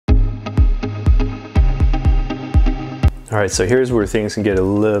All right, so here's where things can get a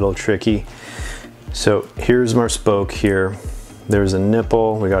little tricky. So here's our spoke here. There's a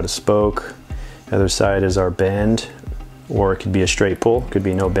nipple, we got a spoke. The other side is our bend, or it could be a straight pull. Could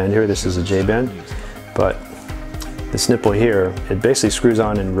be no bend here, this is a J-bend. But this nipple here, it basically screws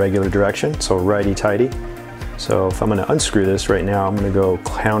on in regular direction, so righty-tighty. So if I'm gonna unscrew this right now, I'm gonna go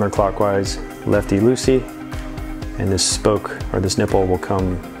counterclockwise, lefty-loosey, and this spoke, or this nipple will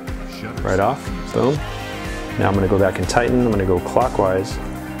come right off, boom. Now I'm gonna go back and tighten, I'm gonna go clockwise,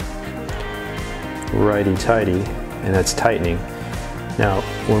 righty-tighty, and that's tightening. Now,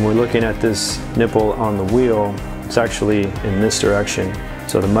 when we're looking at this nipple on the wheel, it's actually in this direction.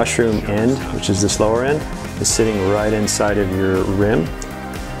 So the mushroom end, which is this lower end, is sitting right inside of your rim.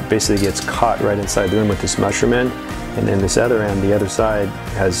 It basically gets caught right inside the rim with this mushroom end. And then this other end, the other side,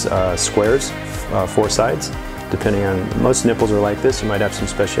 has squares, 4 sides. Depending on, most nipples are like this. You might have some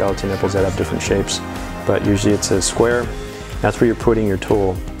specialty nipples that have different shapes, but usually it's a square. That's where you're putting your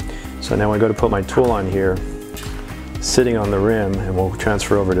tool. So now when I go to put my tool on here, sitting on the rim, and we'll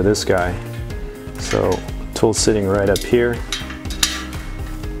transfer over to this guy. So tool's sitting right up here,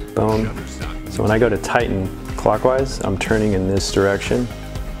 boom. So when I go to tighten clockwise, I'm turning in this direction,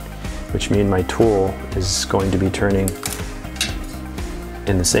 which means my tool is going to be turning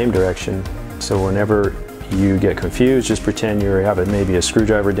in the same direction. So whenever you get confused, just pretend you have maybe a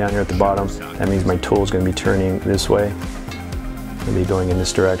screwdriver down here at the bottom. That means my tool is going to be turning this way. I'll be going in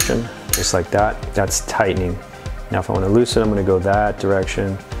this direction, just like that. That's tightening. Now if I want to loosen, I'm going to go that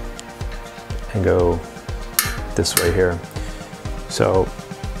direction and go this way here. So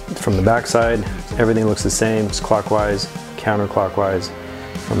from the back side, everything looks the same. It's clockwise, counterclockwise.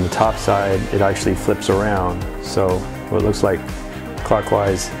 From the top side, it actually flips around. So what looks like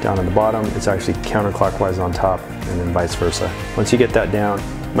clockwise down on the bottom, it's actually counterclockwise on top, and then vice versa. Once you get that down,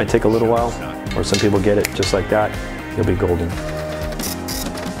 it might take a little while, or some people get it just like that, you'll be golden.